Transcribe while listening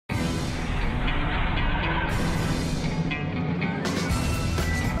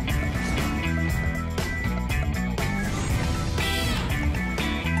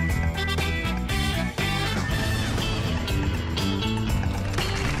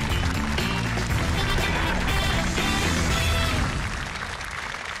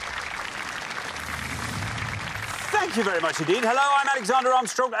Thank you very much indeed. Hello, I'm Alexander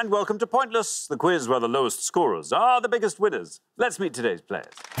Armstrong, and welcome to Pointless, the quiz where the lowest scorers are the biggest winners. Let's meet today's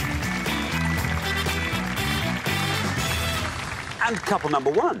players. And couple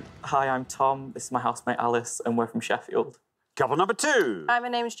number one. Hi, I'm Tom. This is my housemate Alice, and we're from Sheffield. Couple number two. Hi, my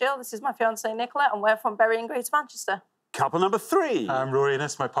name's Jill. This is my fiancée Nicola, and we're from Bury in Greater Manchester. Couple number three. I'm Rory, and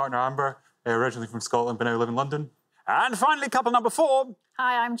this is my partner Amber, originally from Scotland, but now live in London. And finally, couple number four.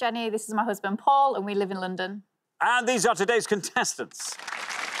 Hi, I'm Jenny. This is my husband Paul, and we live in London. And these are today's contestants.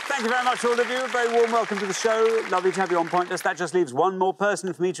 Thank you very much, all of you. Very warm welcome to the show. Lovely to have you on Pointless. That just leaves one more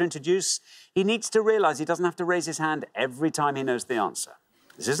person for me to introduce. He needs to realise he doesn't have to raise his hand every time he knows the answer.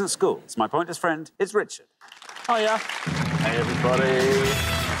 This isn't school. It's my Pointless friend. It's Richard. Hiya. Hey, everybody.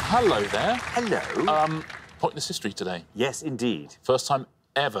 Hello there. Hello. Pointless history today. Yes, indeed. First time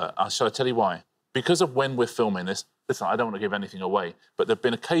ever. Shall I tell you why? Because of when we're filming this, listen, I don't want to give anything away, but there have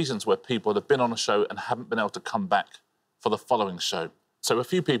been occasions where people have been on a show and haven't been able to come back for the following show. So a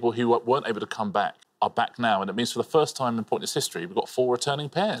few people who weren't able to come back are back now, and it means for the first time in Pointless history, we've got 4 returning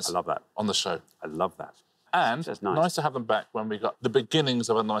pairs. I love that. On the show. I love that. And That's nice to have them back when we got the beginnings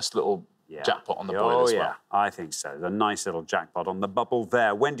of a nice little jackpot on the boil as well. Oh, yeah, I think so. The nice little jackpot on the bubble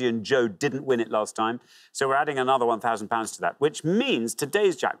there. Wendy and Joe didn't win it last time, so we're adding another £1,000 to that, which means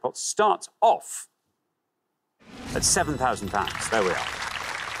today's jackpot starts off at £7,000. There we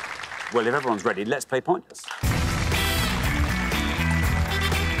are. Well, if everyone's ready, let's play Pointless.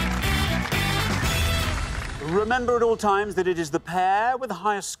 Remember at all times that it is the pair with the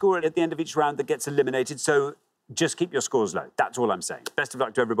highest score at the end of each round that gets eliminated, so just keep your scores low. That's all I'm saying. Best of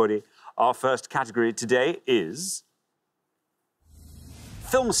luck to everybody. Our first category today is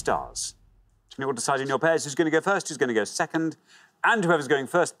film stars. You'll decide in your pairs who's going to go first, who's going to go second, and whoever's going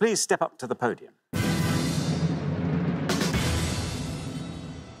first, please step up to the podium.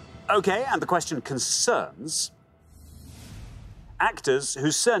 OK, and the question concerns actors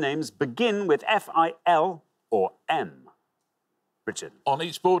whose surnames begin with F-I-L or M. Richard. On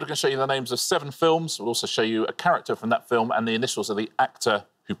each board, we can show you the names of 7 films. We'll also show you a character from that film and the initials of the actor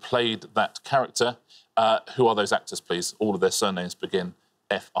who played that character. Who are those actors, please? All of their surnames begin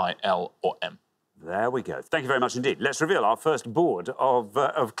F-I-L or M. There we go. Thank you very much indeed. Let's reveal our first board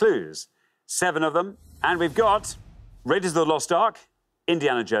of clues. 7 of them. And we've got Raiders of the Lost Ark,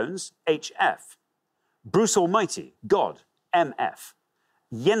 Indiana Jones, H.F. Bruce Almighty, God, M.F.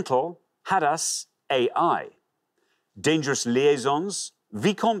 Yentl, Hadass, A.I. Dangerous Liaisons,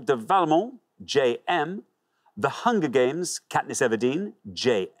 Vicomte de Valmont, J.M. The Hunger Games, Katniss Everdeen,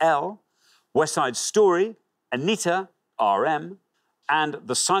 J.L. West Side Story, Anita, R.M. And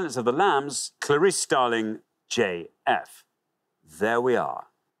The Silence of the Lambs, Clarice Starling, J.F. There we are.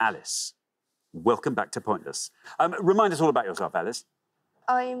 Alice, welcome back to Pointless. Remind us all about yourself, Alice.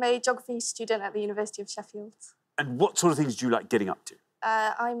 I'm a geography student at the University of Sheffield. And what sort of things do you like getting up to?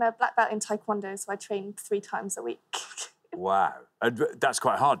 I'm a black belt in Taekwondo, so I train 3 times a week. Wow. That's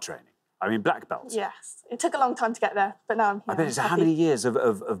quite hard training. I mean, black belts. Yes. It took a long time to get there, but now I'm here. I bet it's how many years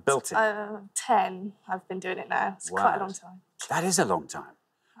of belting? 10. I've been doing it now. It's quite a long time. That is a long time.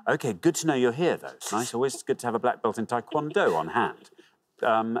 OK, good to know you're here, though. It's nice. Always good to have a black belt in Taekwondo on hand.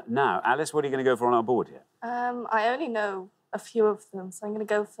 Now, Alice, what are you going to go for on our board here? I only know a few of them, so I'm going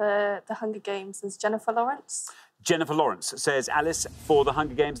to go for The Hunger Games as Jennifer Lawrence. Jennifer Lawrence, says Alice, for The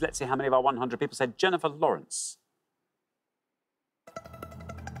Hunger Games. Let's see how many of our 100 people said Jennifer Lawrence.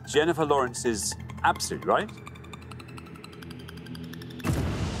 Jennifer Lawrence is absolutely right.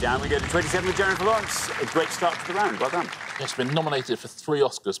 Down we go to 27 with Jennifer Lawrence. A great start to the round. Well done. Yes, been nominated for 3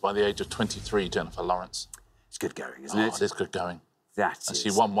 Oscars by the age of 23, Jennifer Lawrence. It's good going, isn't it? It is good going. That and is. she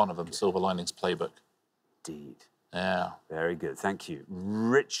won one of them, Silver Linings Playbook. Indeed. Yeah. Very good, thank you.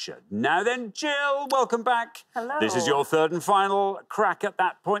 Richard. Now then, Jill, welcome back. Hello. This is your third and final crack at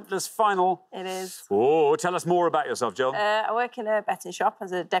that Pointless final. It is. Oh, tell us more about yourself, Jill. I work in a betting shop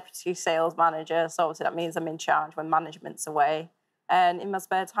as a deputy sales manager, so obviously that means I'm in charge when management's away. And in my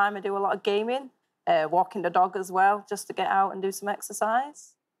spare time, I do a lot of gaming, walking the dog as well, just to get out and do some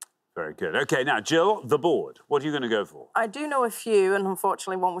exercise. Very good. OK, now, Jill, the board. What are you going to go for? I do know a few, and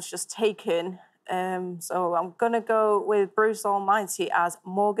unfortunately one was just taken. So I'm going to go with Bruce Almighty as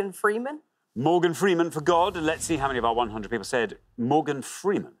Morgan Freeman. Morgan Freeman for God. And let's see how many of our 100 people said Morgan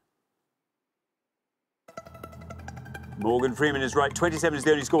Freeman. Morgan Freeman is right. 27 is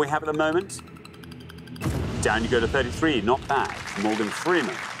the only score we have at the moment. Down you go to 33. Not bad. Morgan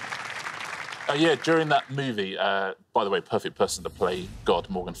Freeman. Yeah, during that movie, by the way, perfect person to play God,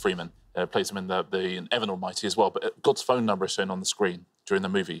 Morgan Freeman. Plays him in Evan Almighty as well. But God's phone number is shown on the screen during the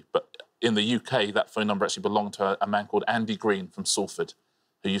movie. But in the UK, that phone number actually belonged to a man called Andy Green from Salford,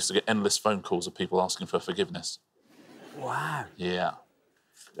 who used to get endless phone calls of people asking for forgiveness. Wow. Yeah.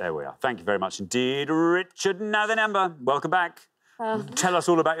 There we are. Thank you very much indeed, Richard. Now then, Amber, welcome back. Tell us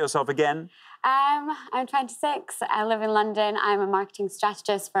all about yourself again. I'm 26. I live in London. I'm a marketing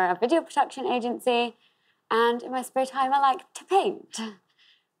strategist for a video production agency. And in my spare time, I like to paint.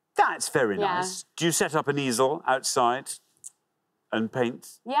 That's very nice. Do you set up an easel outside and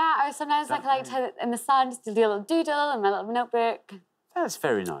paint? Yeah, or sometimes I like to, in the sun, just do a little doodle in my little notebook. That's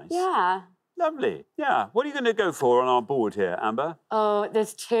very nice. Yeah. Lovely. Yeah. What are you going to go for on our board here, Amber? Oh,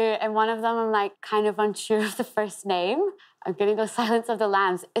 there's two, and one of them I'm like kind of unsure of the first name. I'm going to go Silence of the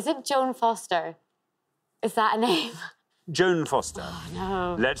Lambs. Is it Joan Foster? Is that a name? Joan Foster. Oh,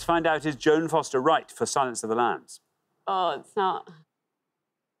 no. Let's find out, is Joan Foster right for Silence of the Lambs? Oh, it's not.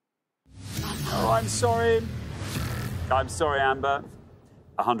 Oh, I'm sorry. I'm sorry, Amber.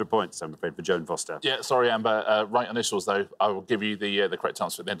 100 points, I'm afraid, for Joan Foster. Yeah, sorry, Amber. Right initials, though. I will give you the correct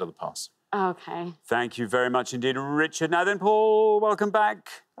answer at the end of the pass. Okay. Thank you very much indeed, Richard. Now then, Paul, welcome back.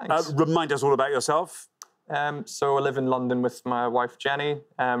 Thanks. Remind us all about yourself. So I live in London with my wife, Jenny,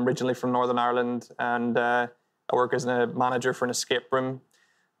 originally from Northern Ireland, and I work as a manager for an escape room.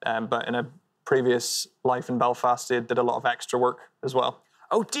 But in a previous life in Belfast, I did a lot of extra work as well.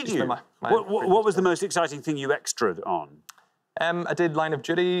 Oh, did you? My what was the most exciting thing you extraed on? I did Line of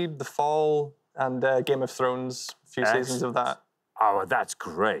Duty, The Fall, and Game of Thrones, a few seasons of that. Oh, that's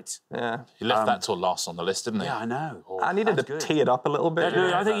great. Yeah. He left that till last on the list, didn't he? Yeah, I know. Oh, I needed to tee it up a little bit.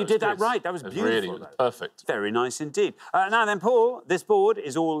 No, I think you did that good. right. That was beautiful. Really, it was perfect. Very nice indeed. Now then, Paul, this board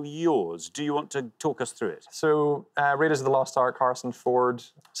is all yours. Do you want to talk us through it? So, Raiders of the Lost Ark, Harrison Ford.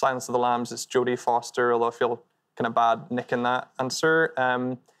 Silence of the Lambs, it's Jodie Foster, although I feel kind of bad nicking that answer.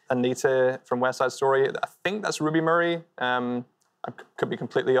 Anita from West Side Story, I think that's Ruby Murray. I could be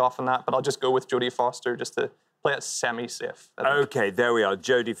completely off on that, but I'll just go with Jodie Foster just to play it semi-safe. OK, there we are.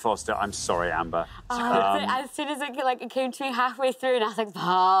 Jodie Foster. I'm sorry, Amber. As soon as it came to me halfway through, and I was like,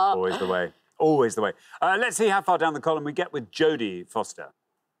 oh. Always the way. Always the way. Let's see how far down the column we get with Jodie Foster.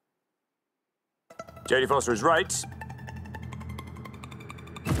 Jodie Foster is right.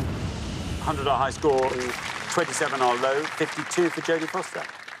 100 our high score, 27 our low, 52 for Jodie Foster.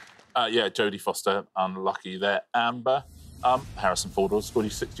 Yeah, Jodie Foster, unlucky there. Amber, Harrison Ford will scored you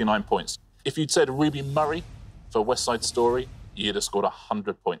 69 points. If you'd said Ruby Murray for West Side Story, you'd have scored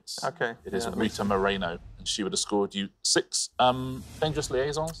 100 points. Okay. It is Rita Moreno, and she would have scored you 6. Dangerous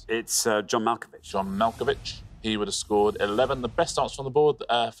Liaisons? It's John Malkovich. John Malkovich. He would have scored 11. The best answer on the board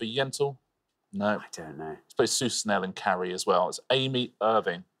for Yentl? No. I don't know. It's played Sue Snell and Carrie as well. It's Amy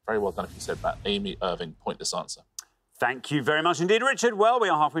Irving. Very well done if you said that. Amy Irving, pointless answer. Thank you very much indeed, Richard. Well, we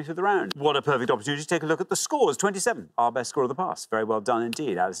are halfway through the round. What a perfect opportunity to take a look at the scores. 27, our best score of the pass. Very well done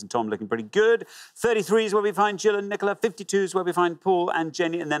indeed. Alice and Tom looking pretty good. 33 is where we find Jill and Nicola. 52 is where we find Paul and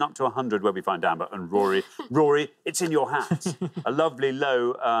Jenny. And then up to 100 where we find Amber and Rory. Rory, it's in your hands. A lovely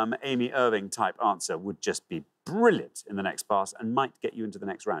low Amy Irving type answer would just be brilliant in the next pass and might get you into the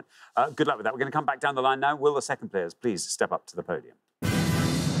next round. Good luck with that. We're going to come back down the line now. Will the second players please step up to the podium?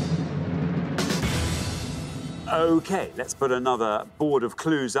 OK, let's put another board of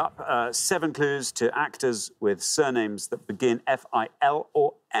clues up. 7 clues to actors with surnames that begin F-I-L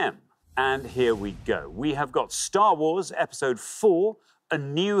or M. And here we go. We have got Star Wars Episode 4, A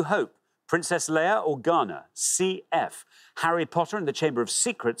New Hope, Princess Leia Organa, C.F., Harry Potter and the Chamber of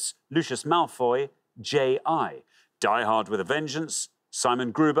Secrets, Lucius Malfoy, J.I., Die Hard with a Vengeance,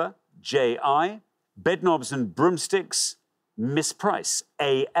 Simon Gruber, J.I., Bedknobs and Broomsticks, Miss Price,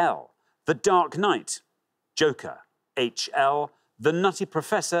 A.L., The Dark Knight, Joker, H.L., The Nutty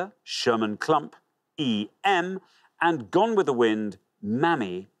Professor, Sherman Klump, E.M., and Gone with the Wind,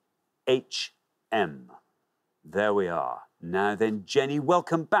 Mammy, H.M. There we are. Now then, Jenny,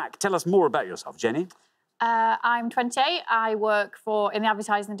 welcome back. Tell us more about yourself, Jenny. I'm 28. I work in the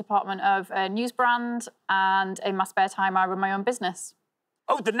advertising department of a news brand, and in my spare time, I run my own business.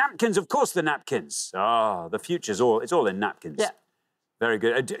 Oh, the napkins, of course, the napkins. Ah, the future's it's all in napkins. Yeah. Very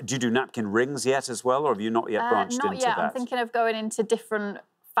good. Do you do napkin rings yet as well, or have you not yet branched into that? Not yet. I'm thinking of going into different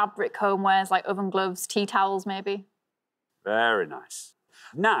fabric homewares, like oven gloves, tea towels, maybe. Very nice.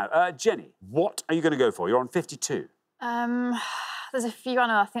 Now, Jenny, what are you going to go for? You're on 52. There's a few I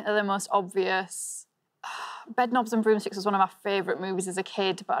know. I think they're the most obvious. Bedknobs and Broomsticks was one of my favourite movies as a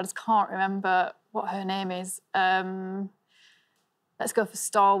kid, but I just can't remember what her name is. Let's go for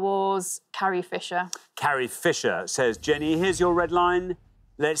Star Wars, Carrie Fisher. Carrie Fisher says, Jenny, here's your red line.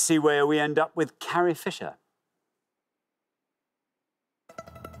 Let's see where we end up with Carrie Fisher.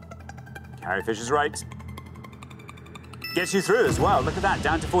 Carrie Fisher's right. Gets you through as well. Look at that,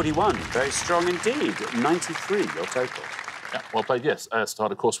 down to 41. Very strong indeed. 93, your total. Yeah, well played, yes.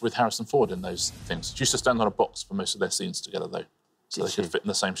 Started, of course, with Harrison Ford in those things. She used to stand on a box for most of their scenes together, though, so they could fit in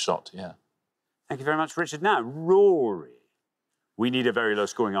the same shot, yeah. Thank you very much, Richard. Now, Rory. We need a very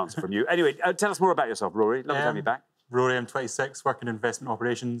low-scoring answer from you. Anyway, tell us more about yourself, Rory. Lovely to have you back. Rory, I'm 26, working in investment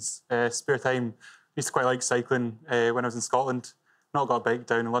operations. Spare time, used to quite like cycling when I was in Scotland. Not got a bike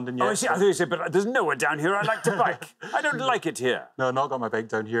down in London yet. Oh, I see. I thought you said, but there's nowhere down here I like to bike. I don't like it here. No, not got my bike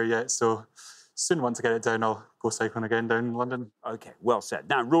down here yet, so soon once I get it down, I'll go cycling again down in London. OK, well said.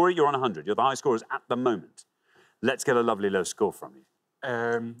 Now, Rory, you're on 100. You're the high scorers at the moment. Let's get a lovely low score from you.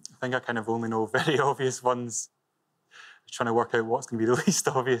 I think I kind of only know very obvious ones. I'm trying to work out what's going to be the least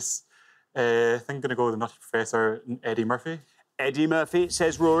obvious. I think I'm going to go with the Nutty Professor, Eddie Murphy. Eddie Murphy,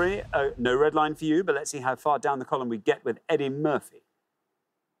 says Rory. No red line for you, but let's see how far down the column we get with Eddie Murphy.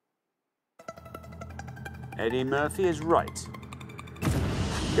 Eddie Murphy is right.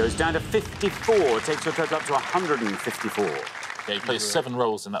 Goes down to 54, takes your total up to 154. Yeah, he plays 7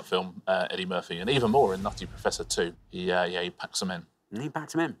 roles in that film, Eddie Murphy, and even more in Nutty Professor 2. He packs them in. He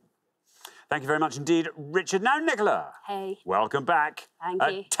packs them in. Thank you very much indeed, Richard. Now, Nicola. Hey. Welcome back. Thank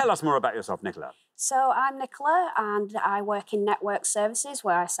you. Tell us more about yourself, Nicola. So I'm Nicola and I work in network services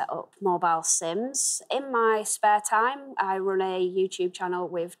where I set up mobile SIMs. In my spare time, I run a YouTube channel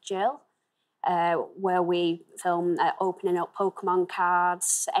with Jill where we film opening up Pokemon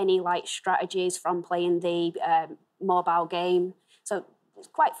cards, any like strategies from playing the mobile game. So it's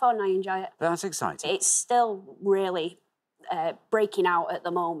quite fun, I enjoy it. That's exciting. It's still really breaking out at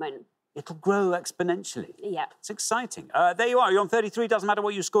the moment. It'll grow exponentially. Yeah. It's exciting. There you are. You're on 33. Doesn't matter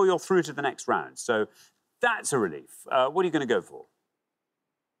what you score, you're through to the next round. So that's a relief. What are you going to go for?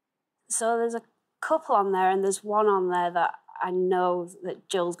 So there's a couple on there, and there's one on there that I know that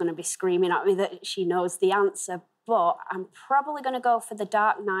Jill's going to be screaming at me that she knows the answer, but I'm probably going to go for the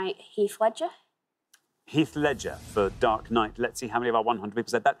Dark Knight Heath Ledger. Heath Ledger for Dark Knight. Let's see how many of our 100 people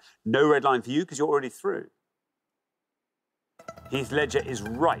said that. No red line for you because you're already through. Heath Ledger is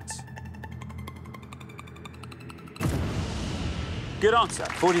right. Good answer.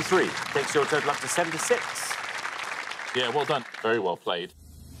 43 takes your total up to 76. Yeah, well done. Very well played.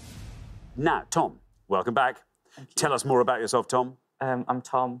 Now, Tom, welcome back. Tell us more about yourself, Tom. I'm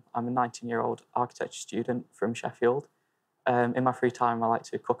Tom. I'm a 19-year-old architecture student from Sheffield. In my free time, I like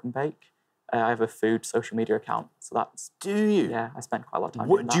to cook and bake. I have a food social media account, so that's... Do you? Yeah, I spend quite a lot of time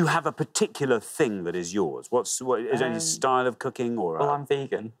doing that. Do you have a particular thing that is yours? What is there any style of cooking or... Well, I'm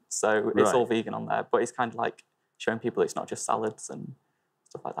vegan, so it's all vegan on there, but it's kind of like showing people it's not just salads and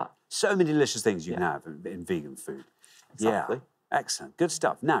stuff like that. So many delicious things you can have in vegan food. Exactly. Yeah, excellent. Good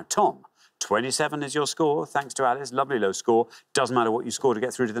stuff. Now, Tom, 27 is your score, thanks to Alice. Lovely low score. Doesn't matter what you score to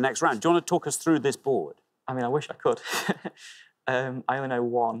get through to the next round. Do you want to talk us through this board? I mean, I wish I could. I only know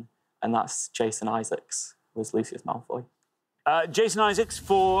one, and that's Jason Isaacs, was Lucius Malfoy. Jason Isaacs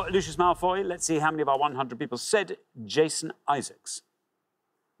for Lucius Malfoy. Let's see how many of our 100 people said Jason Isaacs.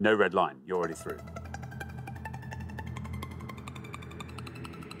 No red line. You're already through.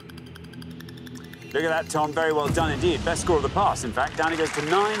 Look at that, Tom. Very well done indeed. Best score of the pass, in fact. Down he goes to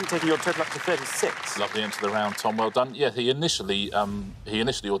 9, taking your total up to 36. Lovely into the round, Tom. Well done. Yeah, he initially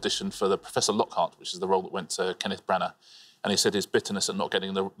auditioned for the Professor Lockhart, which is the role that went to Kenneth Branagh. And he said his bitterness at not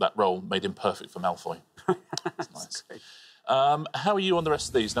getting that role made him perfect for Malfoy. That's nice. How are you on the rest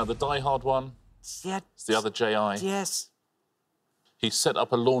of these? Now, the Die Hard one, yeah, it's the other J.I. Yes. He set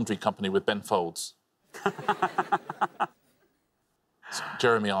up a laundry company with Ben Folds.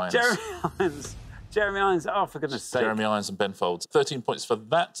 Jeremy Irons. Jeremy Irons, oh, for goodness sake. Jeremy Irons and Ben Folds. 13 points for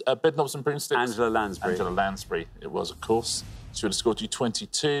that. Bedknobs and Broomsticks. Angela Lansbury. Angela Lansbury, it was, of course. She would have scored you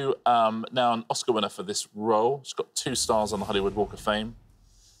 22. Now, an Oscar winner for this role. She's got 2 stars on the Hollywood Walk of Fame.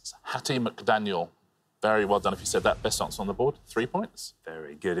 It's Hattie McDaniel. Very well done if you said that. Best answer on the board, 3 points.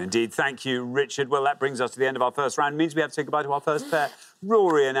 Very good indeed. Thank you, Richard. Well, that brings us to the end of our first round. It means we have to say goodbye to our first pair,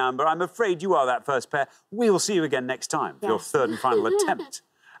 Rory and Amber. I'm afraid you are that first pair. We will see you again next time for your third and final attempt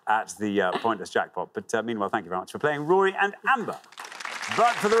at the Pointless Jackpot. But meanwhile, thank you very much for playing, Rory and Amber.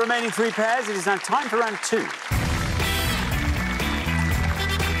 But for the remaining 3 pairs, it is now time for round 2.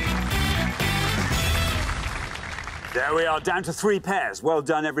 There we are, down to 3 pairs. Well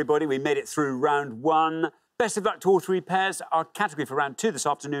done, everybody. We made it through round 1. Best of luck to all 3 pairs. Our category for round 2 this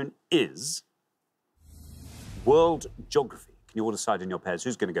afternoon is World Geography. Can you all decide in your pairs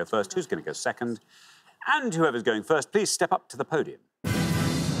who's going to go first, who's going to go second? And whoever's going first, please step up to the podium.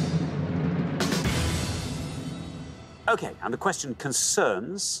 OK, and the question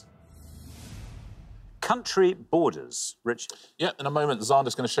concerns country borders. Richard. Yeah, in a moment,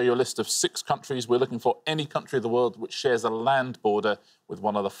 Xander's going to show you a list of 6 countries. We're looking for any country of the world which shares a land border with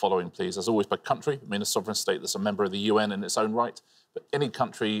one of the following, please. As always, by country, I mean a sovereign state that's a member of the UN in its own right, but any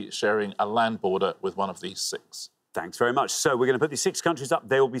country sharing a land border with one of these 6. Thanks very much. So we're going to put these 6 countries up.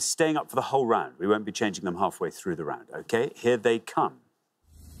 They will be staying up for the whole round. We won't be changing them halfway through the round, OK? Here they come.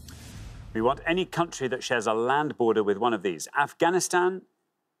 We want any country that shares a land border with one of these. Afghanistan,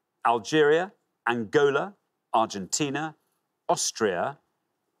 Algeria, Angola, Argentina, Austria,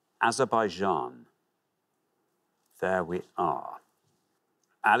 Azerbaijan. There we are.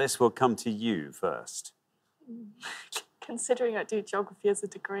 Alice, we'll come to you first. Considering I do geography as a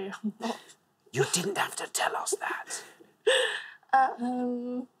degree, I'm not. You didn't have to tell us that.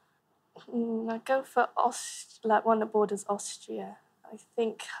 I go for like one that borders Austria. I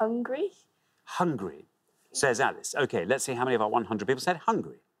think Hungary. Hungary, says Alice. OK, let's see how many of our 100 people said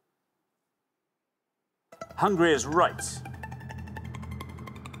Hungary. Hungary is right.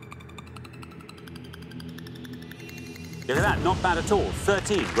 Look at that, not bad at all.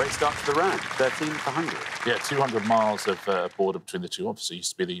 13, great start to the round. 13 for Hungary. Yeah, 200 miles of border between the two. Obviously, it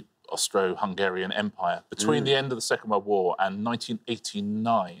used to be the Austro-Hungarian Empire. Between the end of the Second World War and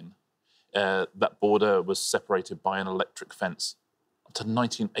 1989, that border was separated by an electric fence. Up to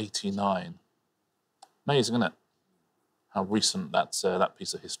 1989. Amazing, isn't it? How recent that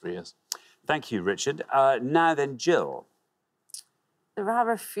piece of history is. Thank you, Richard. Now then, Jill. There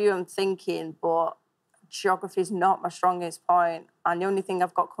are a few I'm thinking, but geography is not my strongest point. And the only thing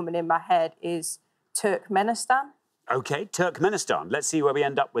I've got coming in my head is Turkmenistan. OK, Turkmenistan. Let's see where we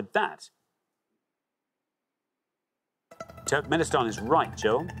end up with that. Turkmenistan is right,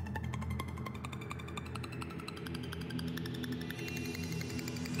 Jill.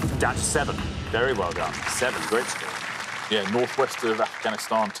 Down to 7. Very well done. 7, great score. Yeah, northwest of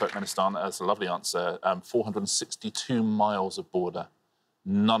Afghanistan, Turkmenistan, that's a lovely answer. 462 miles of border,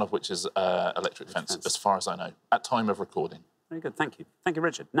 none of which is electric fence, as far as I know, at time of recording. Very good, thank you. Thank you,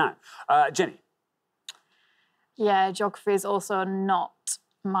 Richard. Now, Jenny. Yeah, geography is also not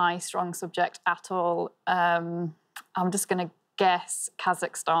my strong subject at all. I'm just going to guess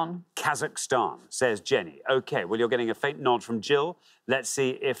Kazakhstan. Kazakhstan, says Jenny. OK, well, you're getting a faint nod from Jill. Let's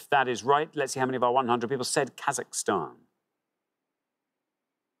see if that is right. Let's see how many of our 100 people said Kazakhstan.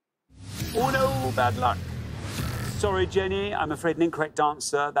 Oh, no, bad luck. Sorry, Jenny, I'm afraid an incorrect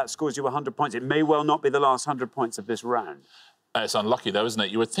answer. That scores you 100 points. It may well not be the last 100 points of this round. It's unlucky, though, isn't it?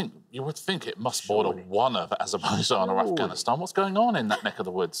 You would think it must border one of Azerbaijan or Afghanistan. What's going on in that neck of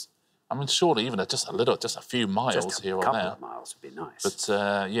the woods? I mean, surely even just a few miles here or there. Just a couple of miles would be nice. But,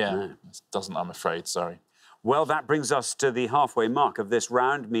 yeah, no. It doesn't, I'm afraid, sorry. Well, that brings us to the halfway mark of this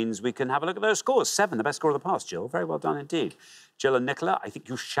round, means we can have a look at those scores. 7, the best score of the past, Jill. Very well done indeed. Jill and Nicola, I think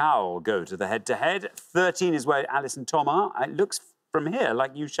you shall go to the head-to-head. 13 is where Alice and Tom are. It looks from here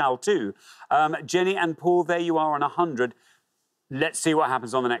like you shall too. Jenny and Paul, there you are on 100. Let's see what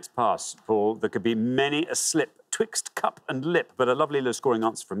happens on the next pass, Paul. There could be many a slip twixt cup and lip, but a lovely low-scoring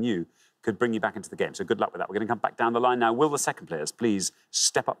answer from you could bring you back into the game. So good luck with that. We're going to come back down the line now. Will the second players please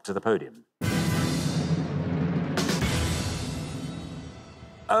step up to the podium?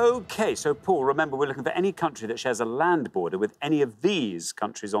 OK, so, Paul, remember, we're looking for any country that shares a land border with any of these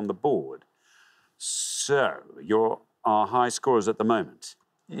countries on the board. So, you're our high scorers at the moment.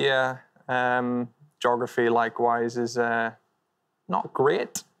 Yeah, geography, likewise, is not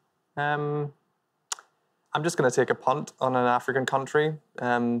great. I'm just going to take a punt on an African country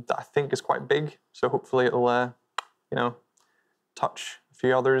that I think is quite big. So, hopefully, it'll, you know, touch a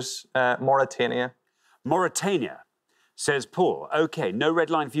few others. Mauritania. Mauritania. Says Paul. OK, no red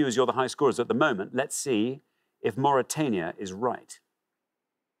line for you as you're the high scorers at the moment. Let's see if Mauritania is right.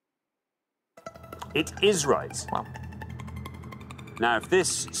 It is right. Wow. Now, if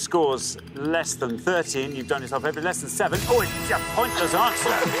this scores less than 13, you've done yourself every less than 7. Oh, it's a pointless answer.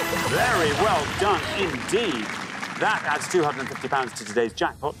 Very well done indeed. That adds £250 to today's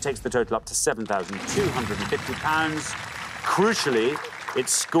jackpot, takes the total up to £7,250. Crucially, it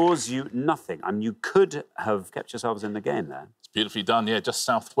scores you nothing. I mean, you could have kept yourselves in the game there. It's beautifully done, yeah, just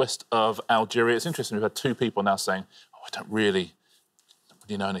southwest of Algeria. It's interesting, we've had 2 people now saying, oh, I don't really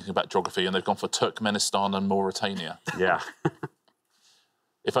know anything about geography, and they've gone for Turkmenistan and Mauritania. Yeah.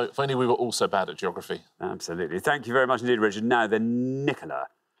 If only we were also bad at geography. Absolutely. Thank you very much indeed, Richard. Now then, Nicola.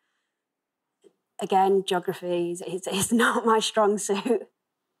 Again, geography is not my strong suit.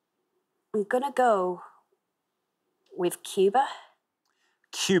 I'm going to go with Cuba.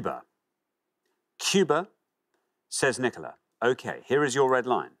 Cuba. Cuba, says Nicola. OK, here is your red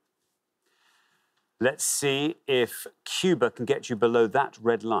line. Let's see if Cuba can get you below that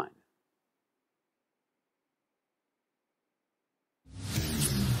red line.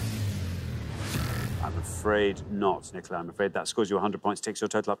 afraid not, Nicola. I'm afraid that scores you 100 points, takes your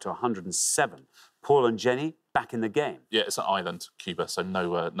total up to 107. Paul and Jenny, back in the game. Yeah, it's an island, Cuba, so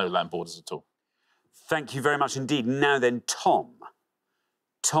no land borders at all. Thank you very much indeed. Now then, Tom.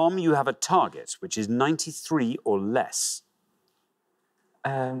 Tom, you have a target, which is 93 or less.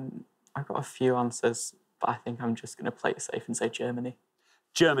 I've got a few answers, but I think I'm just going to play it safe and say Germany.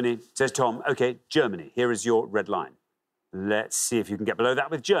 Germany, says Tom. OK, Germany. Here is your red line. Let's see if you can get below that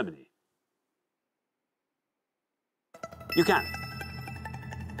with Germany. You can.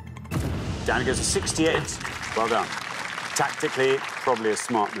 Down it goes to 68. Well done. Tactically, probably a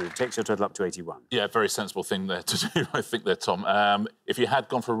smart move. Takes your total up to 81. Yeah, very sensible thing there to do, I think, there, Tom. If you had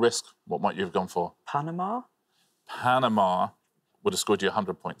gone for risk, what might you have gone for? Panama? Panama would have scored you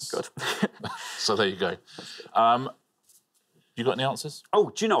 100 points. Good. So there you go. You got any answers? Oh,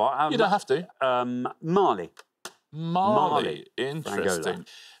 do you know what? You don't have to. Mali. Mali. Interesting. Angola.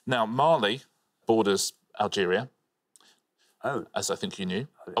 Now, Mali borders Algeria. Oh. As I think you knew.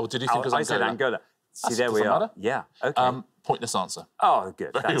 Oh, did you think it was Angola? I said Angola. See, there we doesn't are. matter. Yeah, OK. Pointless answer. Oh,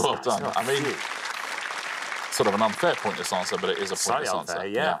 good. Very That's well nice. done. Oh, I mean, phew. sort of an unfair pointless answer, but it is a pointless Slightly answer. unfair,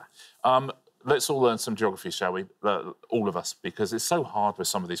 yeah. Let's all learn some geography, shall we? All of us, because it's so hard with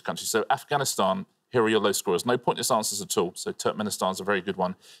some of these countries. So Afghanistan, here are your low scorers. No pointless answers at all. So Turkmenistan's a very good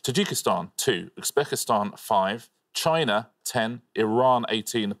one. Tajikistan, 2. Uzbekistan, 5. China, 10. Iran,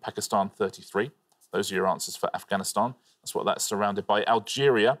 18. Pakistan, 33. Those are your answers for Afghanistan. That's what that's surrounded by.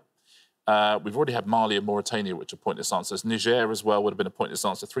 Algeria, we've already had Mali and Mauritania, which are pointless answers. Niger as well would have been a pointless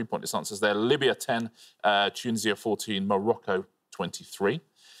answer. 3 pointless answers there. Libya, 10. Tunisia, 14. Morocco, 23.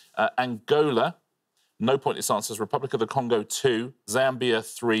 Angola, no pointless answers. Republic of the Congo, 2. Zambia,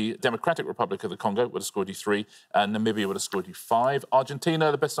 3. Democratic Republic of the Congo would have scored you 3. Namibia would have scored you 5.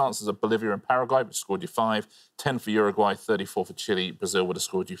 Argentina, the best answers are Bolivia and Paraguay, which scored you 5. 10 for Uruguay, 34 for Chile. Brazil would have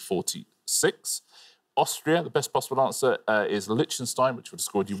scored you 46. Austria, the best possible answer is Liechtenstein, which would have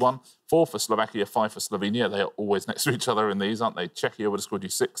scored you 1. 4 for Slovakia, 5 for Slovenia. They are always next to each other in these, aren't they? Czechia would have scored you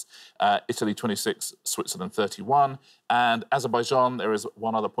 6. Italy, 26. Switzerland, 31. And Azerbaijan, there is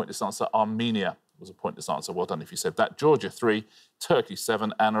one other pointless answer. Armenia was a pointless answer. Well done if you said that. Georgia, 3. Turkey,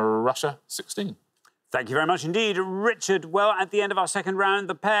 7. And Russia, 16. Thank you very much indeed, Richard. Well, at the end of our second round,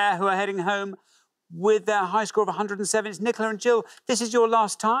 the pair who are heading home with their high score of 107, it's Nicola and Jill. This is your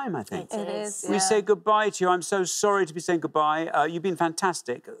last time, I think. It is, We say goodbye to you. I'm so sorry to be saying goodbye. You've been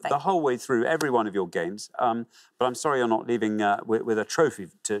fantastic the whole way through every one of your games. But I'm sorry you're not leaving with a trophy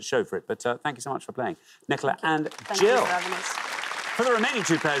to show for it. But thank you so much for playing. Nicola and Thank Jill. you for having us. For the remaining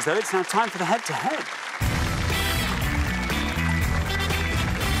 2 pairs, though, it's now time for the head-to-head.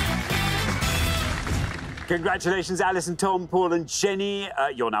 Congratulations, Alice and Tom, Paul and Jenny.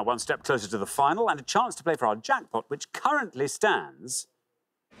 You're now one step closer to the final and a chance to play for our jackpot, which currently stands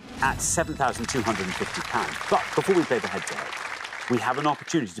at £7,250. But before we play the head-to-head, we have an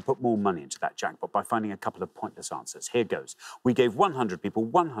opportunity to put more money into that jackpot by finding a couple of pointless answers. Here goes. We gave 100 people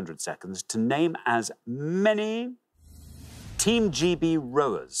 100 seconds to name as many Team GB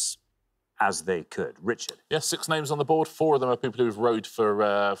rowers as they could. Richard. Yes, 6 names on the board. 4 of them are people who've rowed for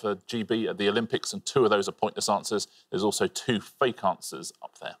GB at the Olympics, and 2 of those are pointless answers. There's also 2 fake answers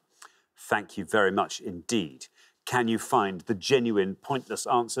up there. Thank you very much indeed. Can you find the genuine pointless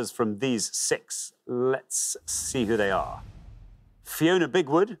answers from these 6? Let's see who they are. Fiona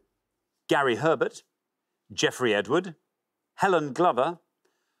Bigwood, Gary Herbert, Jeffrey Edward, Helen Glover,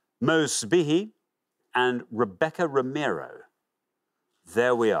 Mo Sbihi, and Rebecca Romero.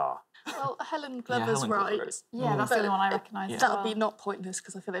 There we are. Well, Helen Glover's right. Yeah, that's the only one I recognise. That would be not pointless,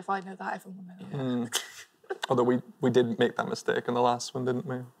 because I feel like if I know that, everyone will know that. Although we did make that mistake in the last one, didn't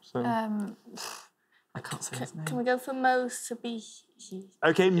we? So. I can't say his name. Can we go for Mo Sabihi?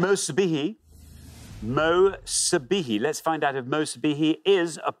 OK, Mo Sabihi. Mo Sabihi. Let's find out if Mo Sabihi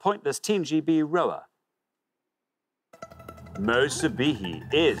is a pointless Team GB rower. Mo Sabihi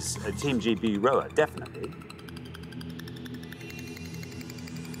is a Team GB rower, definitely.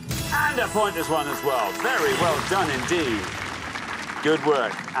 And a pointless one as well. Very well done indeed. Good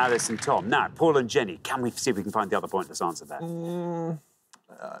work, Alice and Tom. Now, Paul and Jenny, can we see if we can find the other pointless answer there?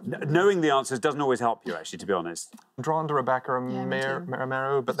 Knowing the answers doesn't always help you, actually, to be honest. I'm drawn to Rebecca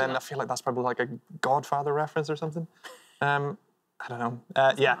Romero, but then I feel like that's probably like a Godfather reference or something. I don't know.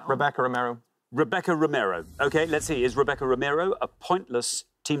 Yeah, Rebecca Romero. Rebecca Romero. OK, let's see. Is Rebecca Romero a pointless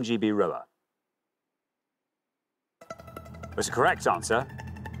Team GB rower? That's a correct answer.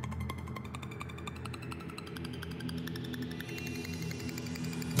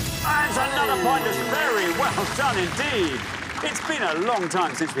 That's another pointless. Very well done indeed. It's been a long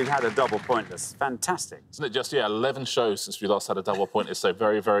time since we've had a double pointless. Fantastic. Isn't it just, 11 shows since we last had a double pointless, so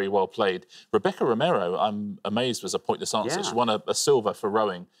very, very well played. Rebecca Romero, I'm amazed, was a pointless answer. Yeah. She won a silver for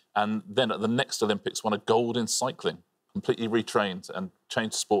rowing, and then at the next Olympics won a gold in cycling. Completely retrained and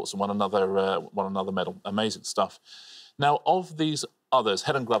changed sports and won another medal. Amazing stuff. Now, of these others,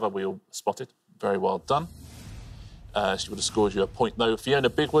 Helen Glover we all spotted. Very well done. She would have scored you a point, though. Fiona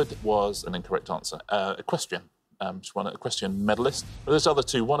Bigwood was an incorrect answer. Equestrian. She won an equestrian medalist. But there's other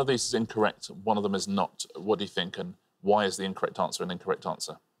two. One of these is incorrect, one of them is not. What do you think, and why is the incorrect answer an incorrect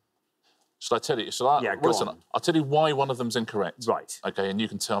answer? Shall I tell you? Yeah, go on. I'll tell you why one of them's incorrect. Right. OK, and you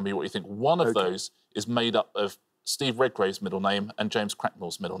can tell me what you think. One of those is made up of Steve Redgrave's middle name and James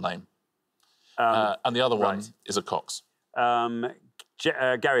Cracknell's middle name. And the other one is a Cox.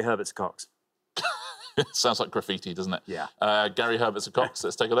 Gary Herbert's a Cox. Sounds like graffiti, doesn't it? Yeah. Gary Herbert's a Cox.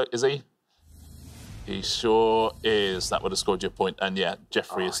 Let's take a look. Is he? He sure is. That would have scored you a point. And, yeah,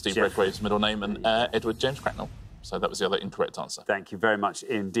 Jeffrey is Steve Redgrave's middle name and Edward James Cracknell. So that was the other incorrect answer. Thank you very much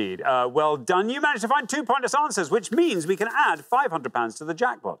indeed. Well done. You managed to find 2 pointless answers, which means we can add £500 to the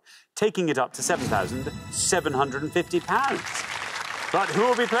jackpot, taking it up to £7,750. But who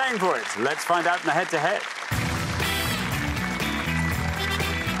will be playing for it? Let's find out in the head-to-head.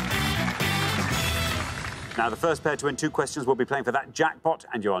 Now, the first pair to win 2 questions will be playing for that jackpot,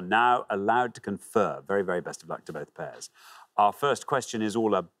 and you are now allowed to confer. Very, very best of luck to both pairs. Our first question is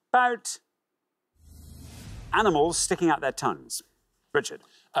all about animals sticking out their tongues. Richard.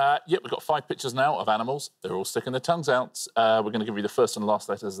 We've got 5 pictures now of animals. They're all sticking their tongues out. We're going to give you the first and last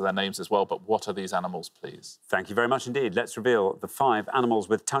letters of their names as well, but what are these animals, please? Thank you very much indeed. Let's reveal the 5 animals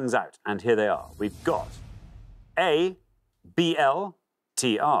with tongues out, and here they are. We've got A,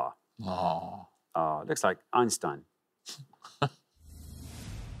 B-L-T-R. Oh, looks like Einstein.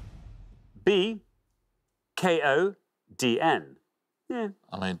 B, K-O-D-N. Yeah.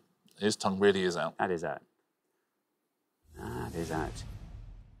 I mean, his tongue really is out. That is out. That is out.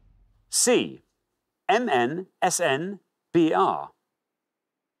 C, M-N-S-N-B-R.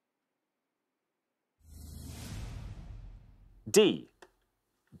 D,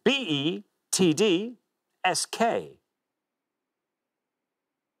 B-E-T-D-S-K.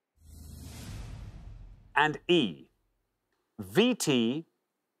 And E, V-T-S-G.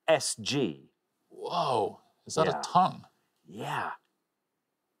 Whoa, is that a tongue? Yeah.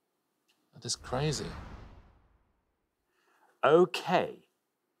 That is crazy. OK.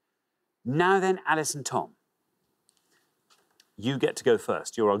 Now then, Alice and Tom, you get to go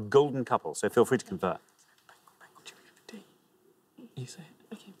first. You're a golden couple, so feel free to confer. You say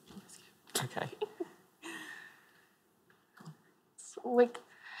it. OK.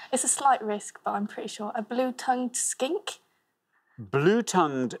 It's a slight risk, but I'm pretty sure. A blue-tongued skink?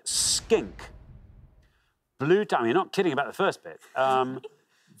 Blue-tongued skink. You're not kidding about the first bit.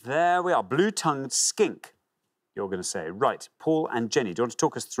 There we are, blue-tongued skink, you're going to say. Right, Paul and Jenny, do you want to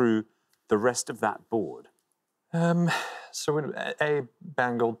talk us through the rest of that board? So A,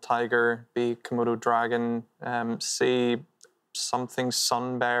 Bengal tiger, B, Komodo dragon, C, something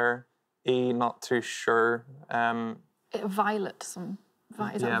sun bear, E, not too sure. Violet,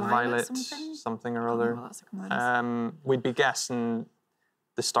 is that violet something or other. Oh, that's a commodity. We'd be guessing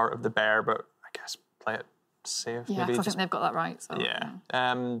the start of the bear, but I guess play it safe. Yeah, maybe I think they've got that right. So, yeah.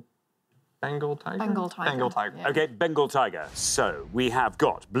 Bengal tiger? Bengal tiger. Bengal tiger. Yeah. OK, Bengal tiger. So we have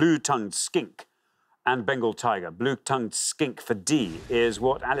got blue-tongued skink and Bengal tiger. Blue-tongued skink for D is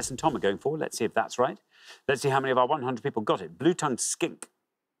what Alice and Tom are going for. Let's see if that's right. Let's see how many of our 100 people got it. Blue-tongued skink.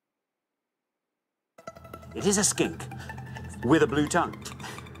 It is a skink with a blue tongue.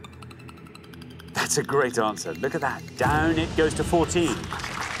 That's a great answer. Look at that. Down it goes to 14.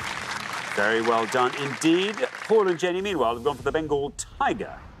 Very well done indeed. Paul and Jenny, meanwhile, have gone for the Bengal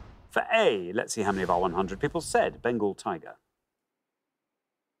tiger. For A, let's see how many of our 100 people said Bengal tiger.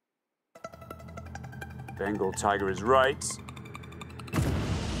 Bengal tiger is right.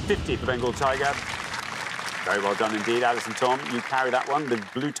 50 for Bengal tiger. Very well done indeed, Alice and Tom. You carry that one, the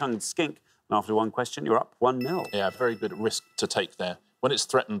blue-tongued skink. And after one question, you're up 1-0. Yeah, very good risk to take there. When it's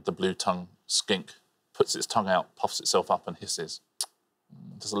threatened, the blue-tongued skink puts its tongue out, puffs itself up and hisses.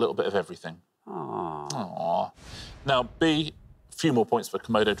 Does a little bit of everything. Aww. Now, B, a few more points for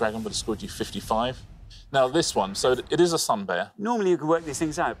Komodo dragon, but it scored you 55. Now, this one, so it is a sun bear. Normally, you can work these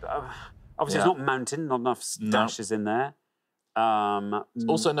things out. But obviously, it's not mountain, not enough dashes in there. It's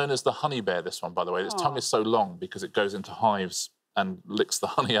also known as the honey bear, this one, by the way. Its tongue is so long because it goes into hives and licks the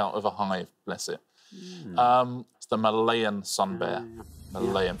honey out of a hive, bless it. It's the Malayan sun bear.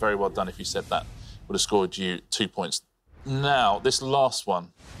 Malayan, very well done if you said that. Would have scored you 2 points. Now, this last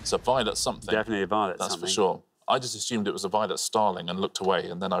one, it's a violet something. Definitely a violet That's something. for sure. I just assumed it was a Violet Starling and looked away,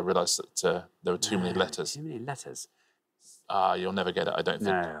 and then I realised that there were too many letters. Too many letters. You'll never get it, I don't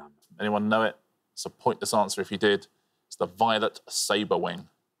think. No. Anyone know it? It's a pointless answer if you did. It's the Violet Saberwing.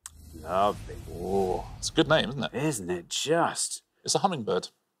 Lovely. Oh, it's a good name, isn't it? Isn't it just? It's a hummingbird.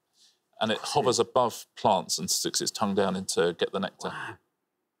 And it hovers above plants and sticks its tongue down in to get the nectar. Wow.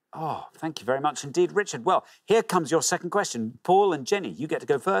 Oh, thank you very much indeed, Richard. Well, here comes your second question. Paul and Jenny, you get to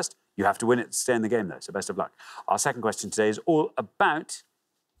go first. You have to win it to stay in the game, though, so best of luck. Our second question today is all about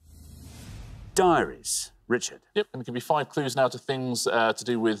diaries. Richard. Yep, I'm going to give you 5 clues now to things to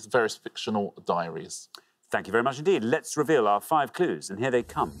do with various fictional diaries. Thank you very much indeed. Let's reveal our 5 clues, and here they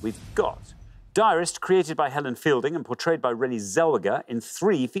come. We've got Diarist, created by Helen Fielding and portrayed by Renée Zellweger in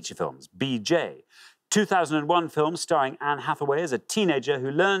 3 feature films. BJ. 2001 film starring Anne Hathaway as a teenager who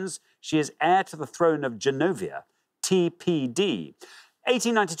learns she is heir to the throne of Genovia. TPD.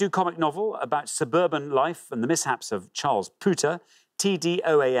 1892 comic novel about suburban life and the mishaps of Charles Pooter.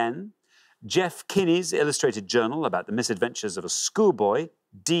 TDOAN. Jeff Kinney's illustrated journal about the misadventures of a schoolboy.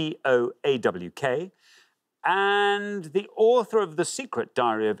 DOAWK. And the author of The Secret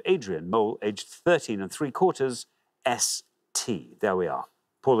Diary of Adrian Mole, aged 13 3/4, ST. There we are.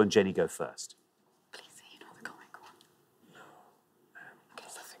 Paul and Jenny go first. Please say you know the comic one. No. I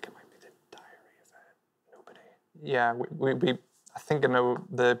think it might be the Diary of Nobody. Yeah, I think I know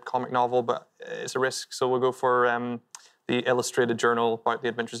the comic novel, but it's a risk, so we'll go for the illustrated journal about the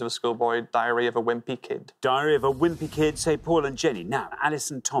adventures of a schoolboy, Diary of a Wimpy Kid. Diary of a Wimpy Kid, say Paul and Jenny. Now,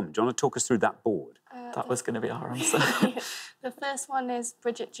 Alice and Tom, do you want to talk us through that board? That was going to be our answer. The first one is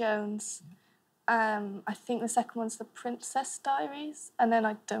Bridget Jones. I think the second one's The Princess Diaries, and then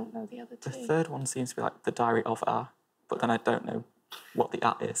I don't know the other 2. The third one seems to be like The Diary of A, but then I don't know what the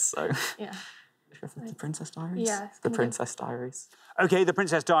A is, so... Yeah. The Princess Diaries? Yeah. The Princess Diaries. OK, The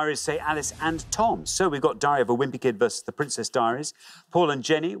Princess Diaries, say Alice and Tom. So we've got Diary of a Wimpy Kid versus The Princess Diaries. Paul and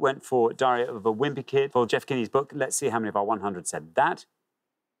Jenny went for Diary of a Wimpy Kid for Jeff Kinney's book. Let's see how many of our 100 said that.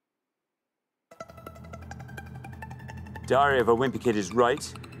 Diary of a Wimpy Kid is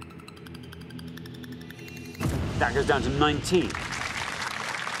right. That goes down to 19.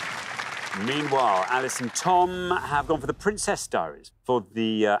 Meanwhile, Alice and Tom have gone for The Princess Diaries for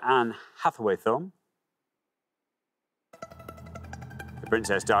the Anne Hathaway film. The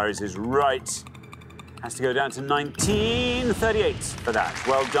Princess Diaries is right. Has to go down to 1938 for that.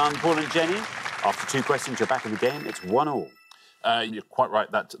 Well done, Paul and Jenny. After 2 questions, you're back in the game. It's 1-1. You're quite right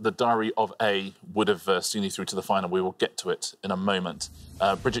that the Diary of A would have seen you through to the final. We will get to it in a moment.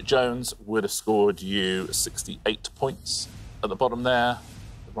 Bridget Jones would have scored you 68 points. At the bottom there,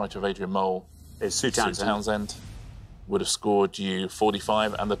 the writer of Adrian Mole is Sue Townsend. Would have scored you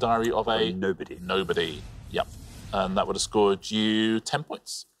 45, and the Diary of a Nobody. Yep, and that would have scored you 10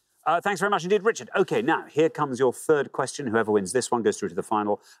 points. Thanks very much indeed, Richard. OK, now, here comes your 3rd question. Whoever wins this one goes through to the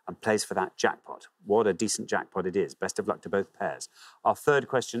final and plays for that jackpot. What a decent jackpot it is. Best of luck to both pairs. Our 3rd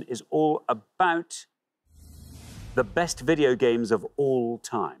question is all about the best video games of all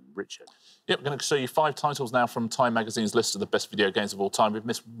time. Richard. Yep, we're going to show you 5 titles now from Time Magazine's list of the best video games of all time. We've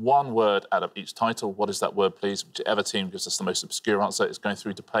missed 1 word out of each title. What is that word, please? Whichever team gives us the most obscure answer is going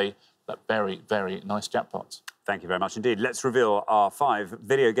through to pay that very, very nice jackpot. Thank you very much indeed. Let's reveal our 5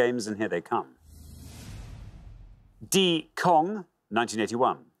 video games, and here they come. D. Kong,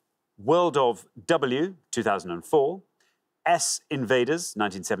 1981. World of W, 2004. S. Invaders,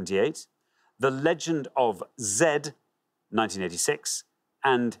 1978. The Legend of Z, 1986.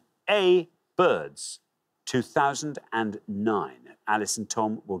 And A. Birds, 2009. Alice and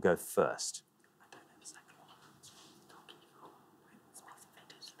Tom will go first. I don't know the second one. Donkey Kong, Space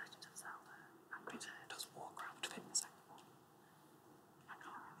Invaders, Legend of Zelda, Angry Birds. Does Warcraft fit in the second one? I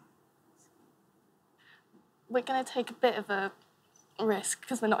can't remember. We're going to take a bit of a risk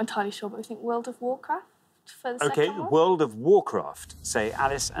because we're not entirely sure, but we think World of Warcraft for the second one. OK, World of Warcraft, say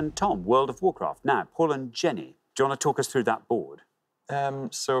Alice and Tom. World of Warcraft. Now, Paul and Jenny, do you want to talk us through that board?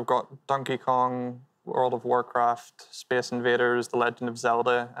 So we've got Donkey Kong, World of Warcraft, Space Invaders, The Legend of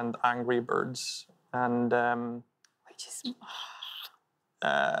Zelda, and Angry Birds. And which is...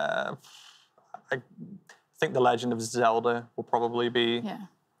 I think The Legend of Zelda will probably be...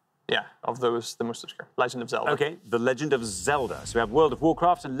 Yeah, of those, the most obscure. Legend of Zelda. OK, The Legend of Zelda. So we have World of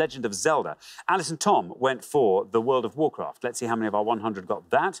Warcraft and Legend of Zelda. Alice and Tom went for the World of Warcraft. Let's see how many of our 100 got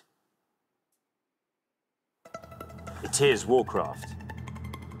that. It is Warcraft.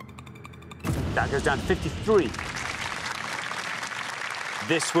 That goes down to 53.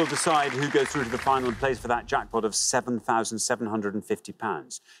 This will decide who goes through to the final and plays for that jackpot of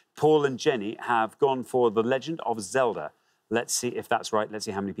 £7,750. Paul and Jenny have gone for The Legend of Zelda. Let's see if that's right. Let's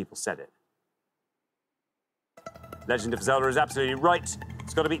see how many people said it. Legend of Zelda is absolutely right.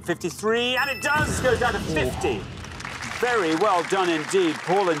 It's got to beat 53, and it does! Goes down to 50. Very well done indeed.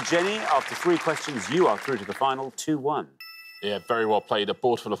 Paul and Jenny, after 3 questions, you are through to the final 2-1. Yeah, very well played. A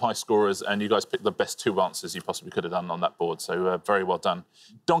board full of high scorers, and you guys picked the best 2 answers you possibly could have done on that board, so very well done.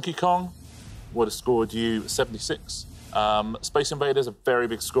 Donkey Kong would have scored you 76. Space Invaders, a very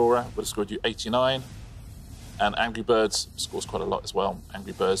big scorer, would have scored you 89. And Angry Birds scores quite a lot as well.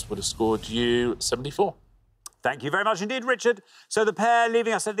 Angry Birds would have scored you 74. Thank you very much indeed, Richard. So the pair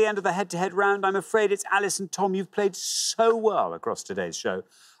leaving us at the end of the head-to-head round, I'm afraid it's Alice and Tom. You've played so well across today's show.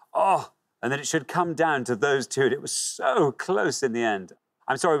 Oh, and then it should come down to those two. And it was so close in the end.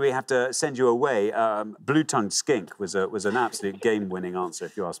 I'm sorry we have to send you away. Blue-tongued skink was an absolute game-winning answer,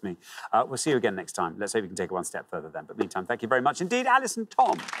 if you ask me. We'll see you again next time. Let's hope we can take it one step further then. But meantime, thank you very much indeed, Alice and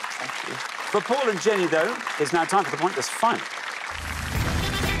Tom. Thank you. For Paul and Jenny, though, it's now time for the Pointless Final.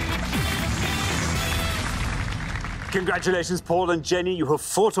 Congratulations, Paul and Jenny. You have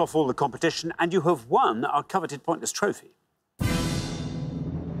fought off all the competition and you have won our coveted Pointless trophy.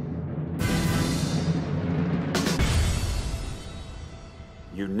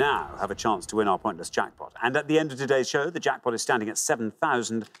 You now have a chance to win our Pointless jackpot. And at the end of today's show, the jackpot is standing at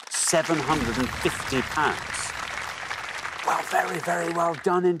 £7,750. Well, very, very well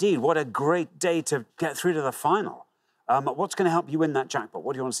done indeed. What a great day to get through to the final. What's going to help you win that jackpot?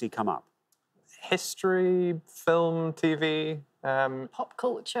 What do you want to see come up? History, film, TV. Pop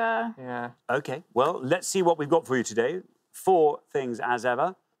culture. Yeah. OK, well, let's see what we've got for you today. 4 things as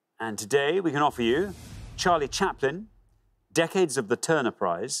ever. And today we can offer you Charlie Chaplin, Decades of the Turner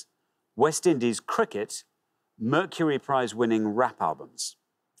Prize, West Indies cricket, Mercury Prize-winning rap albums.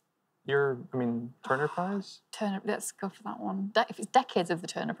 Turner Prize? Turner, let's go for that one. If it's decades of the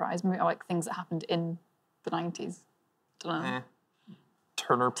Turner Prize, maybe like things that happened in the 90s. Don't know.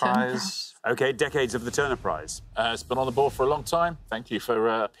 Turner Prize. OK, Decades of the Turner Prize. It's been on the board for a long time. Thank you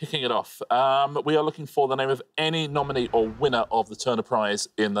for picking it off. We are looking for the name of any nominee or winner of the Turner Prize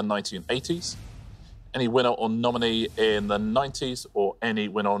in the 1980s, any winner or nominee in the 90s, or any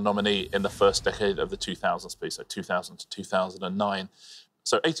winner or nominee in the first decade of the 2000s, please. So 2000 to 2009.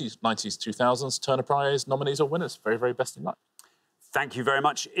 So 80s, 90s, 2000s, Turner Prize nominees or winners. Very, very best in luck. Thank you very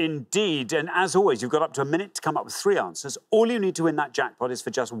much indeed. And as always, you've got up to a minute to come up with 3 answers. All you need to win that jackpot is for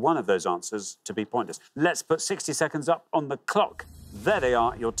just one of those answers to be pointless. Let's put 60 seconds up on the clock. There they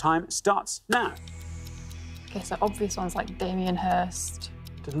are. Your time starts now. OK, so obvious ones like Damien Hirst.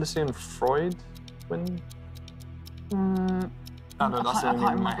 Did Lucian Freud win? I can't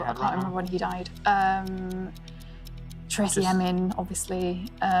remember when he died. Tracy Emin, obviously.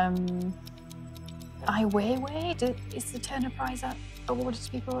 Ai Weiwei, is the Turner Prize awarded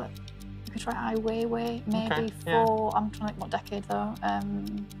to people that you could try Ai Weiwei, maybe for, I'm trying to think what decade though.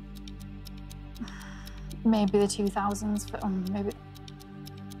 Maybe the 2000s, but maybe.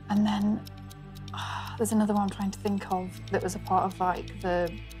 And then there's another one I'm trying to think of that was a part of like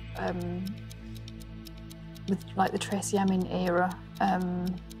the, with like the Tracy Emin era.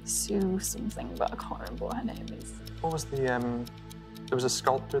 Sue something, but I can't remember what her name is. What was the, there was a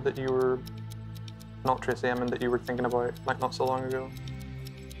sculptor that you were, not Tracy Emin, that you were thinking about like not so long ago?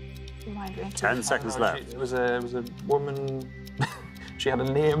 Remind me. 10 seconds left. It was a woman, she had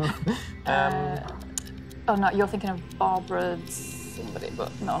a name. Oh no, you're thinking of Barbara somebody,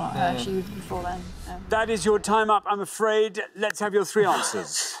 but no, not her, she was before then. That is your time up, I'm afraid. Let's have your 3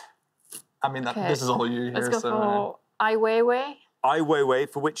 answers. I mean, this is all you here, Let's go for Ai Weiwei. Ai Weiwei,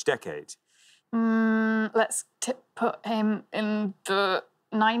 for which decade? Let's put him in the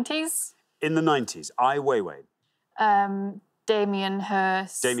 90s. In the 90s, Ai Weiwei. Damien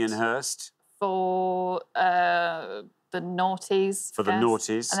Hirst. Damien Hirst. For the noughties. For the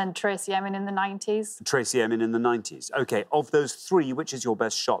noughties. And then Tracy Emin in the 90s. Tracy Emin in the 90s. OK, of those 3, which is your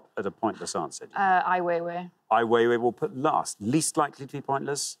best shot at a pointless answer? Ai Weiwei. Ai Weiwei will put last. Least likely to be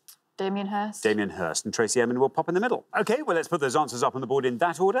pointless? Damien Hirst. Damien Hirst. And Tracy Emin will pop in the middle. OK, well, let's put those answers up on the board in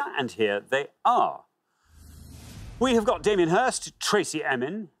that order, and here they are. We have got Damien Hirst, Tracy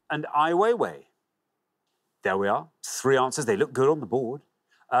Emin, and Ai Weiwei. There we are. 3 answers. They look good on the board.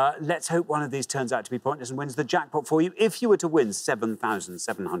 Let's hope one of these turns out to be pointless and wins the jackpot for you. If you were to win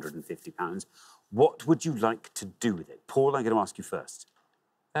 £7,750, what would you like to do with it? Paul, I'm going to ask you first.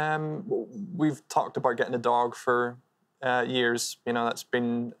 We've talked about getting a dog for years. You know, that's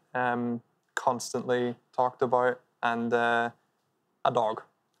been constantly talked about. And a dog.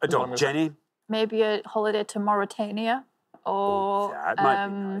 A dog. Jenny? Maybe a holiday to Mauritania. Or, that might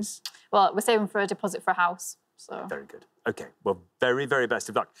be nice. Well, we're saving for a deposit for a house, so... Very good. OK, well, very, very best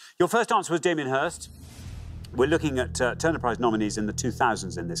of luck. Your first answer was Damien Hirst. We're looking at Turner Prize nominees in the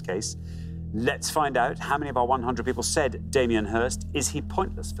 2000s in this case. Let's find out how many of our 100 people said Damien Hirst. Is he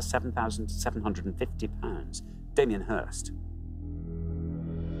pointless for £7,750? Damien Hirst.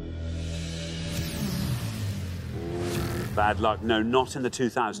 Bad luck. No, not in the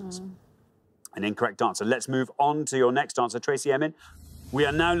 2000s. An incorrect answer. Let's move on to your next answer, Tracy Emin. We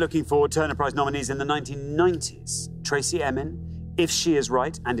are now looking for Turner Prize nominees in the 1990s. Tracy Emin, if she is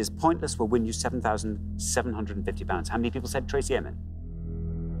right and is pointless, will win you £7,750. How many people said Tracy Emin?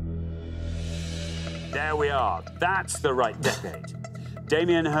 There we are. That's the right decade.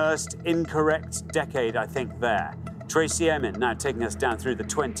 Damien Hirst, incorrect decade, I think, there. Tracy Emin now taking us down through the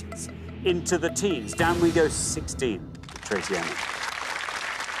 20s. Into the teens. Down we go, 16. Tracy Emin.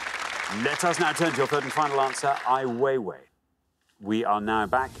 Let us now turn to your third and final answer, Ai Weiwei. We are now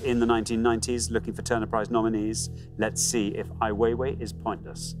back in the 1990s looking for Turner Prize nominees. Let's see if Ai Weiwei is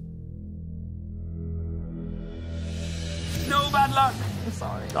pointless. No, bad luck. I'm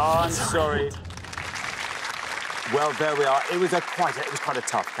sorry. Oh, I'm sorry. Well, there we are. It was quite a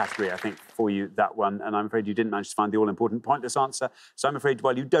tough category, I think, for you, that one. And I'm afraid you didn't manage to find the all-important pointless answer. So I'm afraid,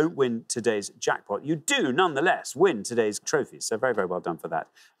 while you don't win today's jackpot, you do, nonetheless, win today's trophies. So very, very well done for that.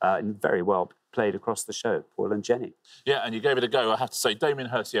 And very well played across the show, Paul and Jenny. Yeah, and you gave it a go. I have to say, Damien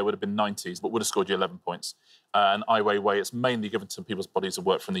Hirst, would have been 90s, but would have scored you 11 points. And Ai Weiwei, it's mainly given to people's bodies of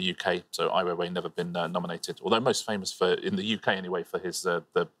work from the UK. So Ai Weiwei never been nominated, although most famous for, in the UK anyway, for his the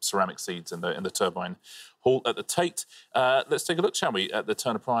ceramic seeds in the Turbine Hall at the Tate. Let's take a look, shall we, at the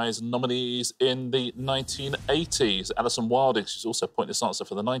Turner Prize nominees in the 1980s. Alison Wilding, she's also a pointless answer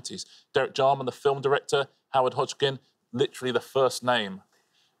for the 90s. Derek Jarman, the film director. Howard Hodgkin, literally the first name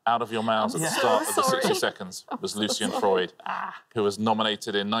out of your mouths at the start of the 60 seconds was Lucian Freud, who was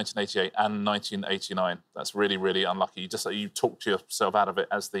nominated in 1988 and 1989. That's really, really unlucky. You talked yourself out of it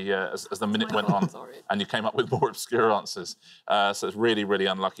as the minute went on, and you came up with more obscure answers. So it's really, really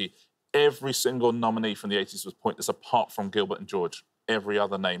unlucky. Every single nominee from the 80s was pointless, apart from Gilbert and George. Every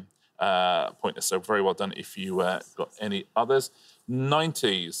other name pointless. So very well done if you got any others.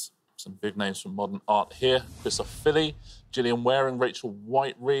 90s. Some big names from modern art here. Christoph Philly, Gillian Waring, Rachel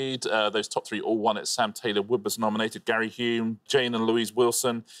White-Reed. Those top three all won it. Sam Taylor-Wood was nominated. Gary Hume, Jane and Louise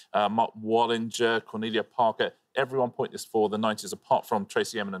Wilson, Mark Wallinger, Cornelia Parker. Everyone pointless for the 90s, apart from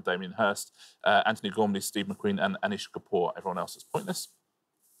Tracy Emin and Damien Hirst, Anthony Gormley, Steve McQueen, and Anish Kapoor. Everyone else is pointless.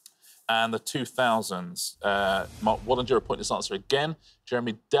 And the 2000s, Mark Wallinger, a pointless answer again.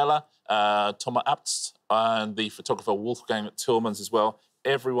 Jeremy Della, Thomas Abts, and the photographer Wolfgang Tillmans as well.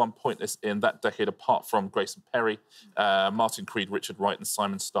 Everyone pointless in that decade, apart from Grayson Perry, Martin Creed, Richard Wright, and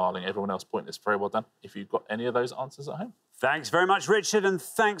Simon Starling. Everyone else pointless. Very well done if you've got any of those answers at home. Thanks very much, Richard, and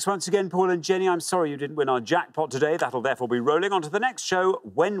thanks once again, Paul and Jenny. I'm sorry you didn't win our jackpot today. That'll therefore be rolling on to the next show,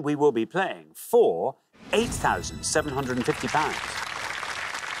 when we will be playing for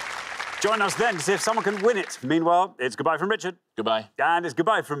 £8,750. Join us then to see if someone can win it. Meanwhile, it's goodbye from Richard. Goodbye. And it's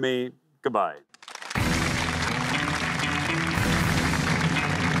goodbye from me. Goodbye.